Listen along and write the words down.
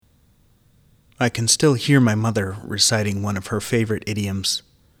I can still hear my mother reciting one of her favorite idioms,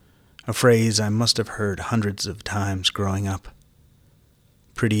 a phrase I must have heard hundreds of times growing up.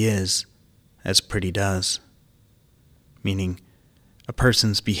 Pretty is as pretty does, meaning a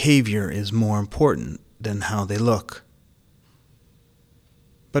person's behavior is more important than how they look.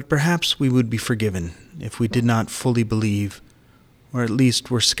 But perhaps we would be forgiven if we did not fully believe, or at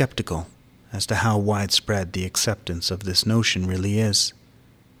least were skeptical, as to how widespread the acceptance of this notion really is.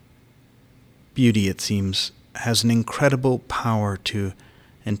 Beauty, it seems, has an incredible power to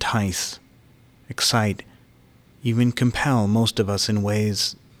entice, excite, even compel most of us in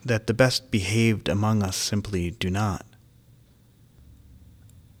ways that the best behaved among us simply do not.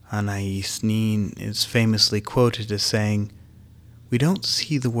 Anais Nin is famously quoted as saying, "We don't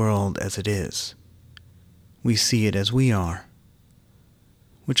see the world as it is. We see it as we are,"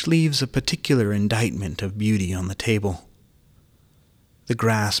 which leaves a particular indictment of beauty on the table. The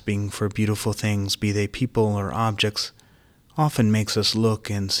grasping for beautiful things, be they people or objects, often makes us look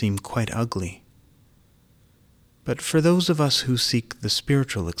and seem quite ugly. But for those of us who seek the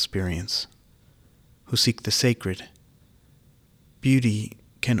spiritual experience, who seek the sacred, beauty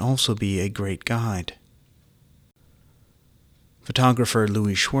can also be a great guide. Photographer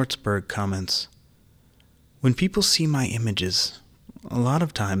Louis Schwartzberg comments, "When people see my images, a lot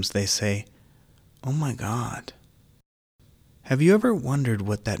of times they say, 'Oh my God.' Have you ever wondered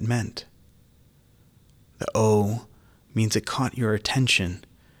what that meant?" The O means it caught your attention,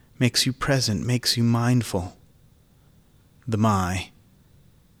 makes you present, makes you mindful. The my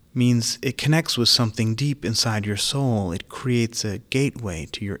means it connects with something deep inside your soul. It creates a gateway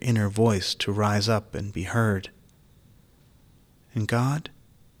to your inner voice to rise up and be heard. And God?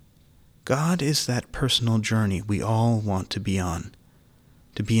 God is that personal journey we all want to be on,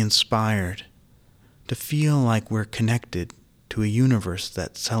 to be inspired, to feel like we're connected to a universe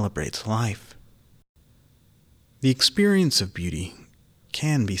that celebrates life. The experience of beauty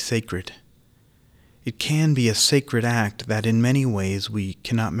can be sacred. It can be a sacred act that in many ways we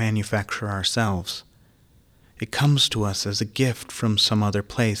cannot manufacture ourselves. It comes to us as a gift from some other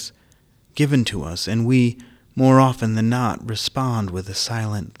place, given to us, and we, more often than not, respond with a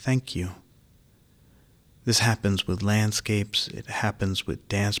silent thank you. This happens with landscapes, it happens with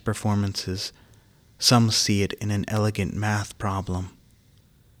dance performances. Some see it in an elegant math problem.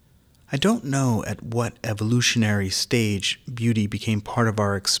 I don't know at what evolutionary stage beauty became part of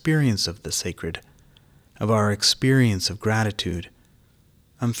our experience of the sacred, of our experience of gratitude.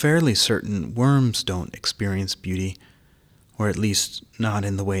 I'm fairly certain worms don't experience beauty, or at least not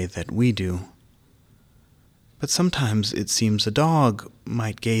in the way that we do. But sometimes it seems a dog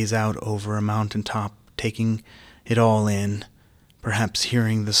might gaze out over a mountaintop, taking it all in, perhaps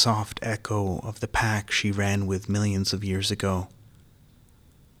hearing the soft echo of the pack she ran with millions of years ago.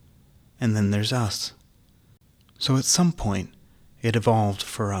 And then there's us. So at some point, it evolved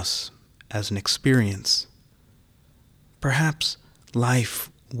for us as an experience. Perhaps life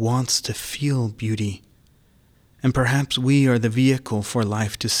wants to feel beauty, and perhaps we are the vehicle for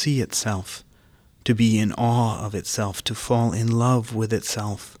life to see itself, to be in awe of itself, to fall in love with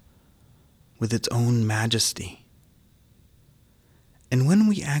itself, with its own majesty. And when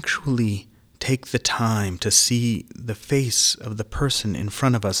we actually take the time to see the face of the person in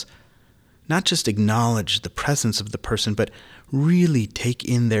front of us, not just acknowledge the presence of the person, but really take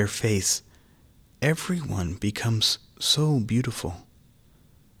in their face, everyone becomes so beautiful.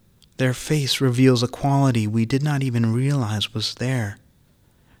 Their face reveals a quality we did not even realize was there.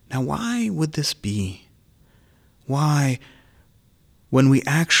 Now, why would this be? Why, when we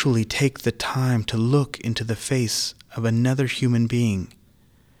actually take the time to look into the face of another human being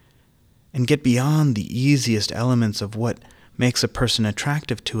and get beyond the easiest elements of what makes a person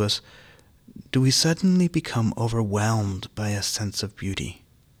attractive to us, do we suddenly become overwhelmed by a sense of beauty?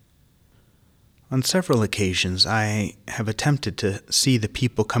 On several occasions, I have attempted to see the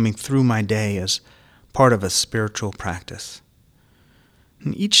people coming through my day as part of a spiritual practice.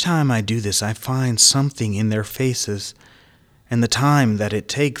 And each time I do this, I find something in their faces and the time that it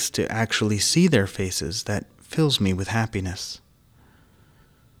takes to actually see their faces that fills me with happiness.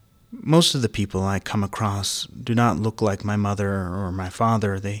 Most of the people I come across do not look like my mother or my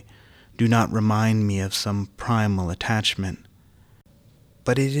father. They do not remind me of some primal attachment.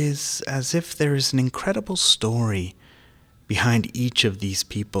 But it is as if there is an incredible story behind each of these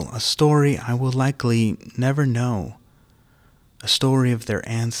people, a story I will likely never know, a story of their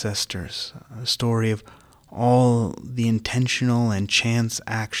ancestors, a story of all the intentional and chance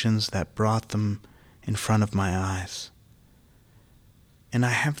actions that brought them in front of my eyes. And I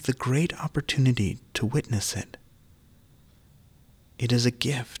have the great opportunity to witness it. It is a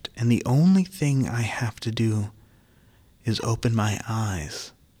gift, and the only thing I have to do is open my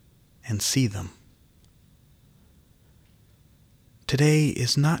eyes and see them. Today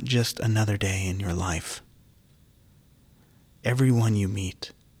is not just another day in your life. Everyone you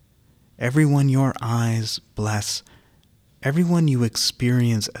meet, everyone your eyes bless, everyone you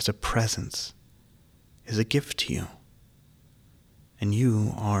experience as a presence is a gift to you, and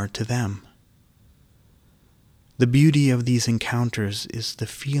you are to them. The beauty of these encounters is the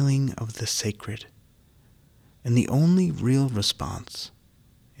feeling of the sacred, and the only real response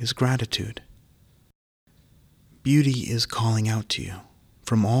is gratitude. Beauty is calling out to you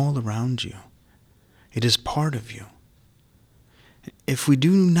from all around you. It is part of you. If we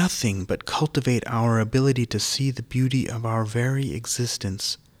do nothing but cultivate our ability to see the beauty of our very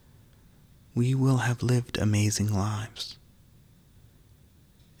existence, we will have lived amazing lives.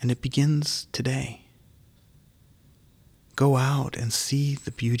 And it begins today. Go out and see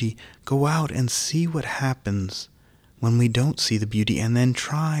the beauty. Go out and see what happens when we don't see the beauty, and then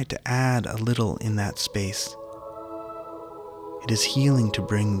try to add a little in that space. It is healing to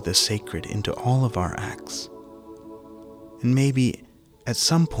bring the sacred into all of our acts. And maybe at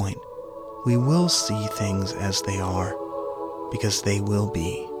some point we will see things as they are, because they will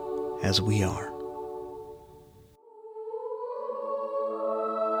be as we are.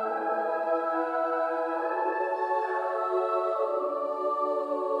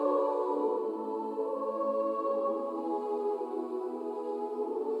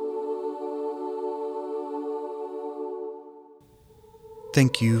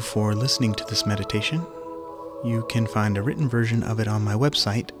 Thank you for listening to this meditation. You can find a written version of it on my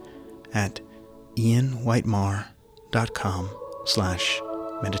website at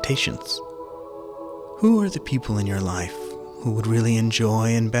ianwhitemar.com/meditations. Who are the people in your life who would really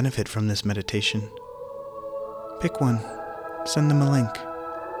enjoy and benefit from this meditation? Pick one, send them a link.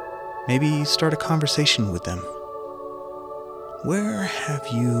 Maybe start a conversation with them. Where have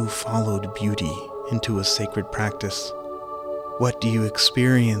you followed beauty into a sacred practice? What do you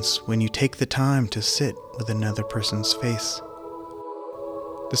experience when you take the time to sit with another person's face?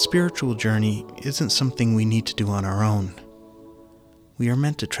 The spiritual journey isn't something we need to do on our own. We are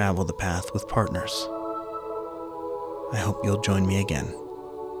meant to travel the path with partners. I hope you'll join me again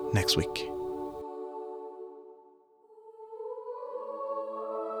next week.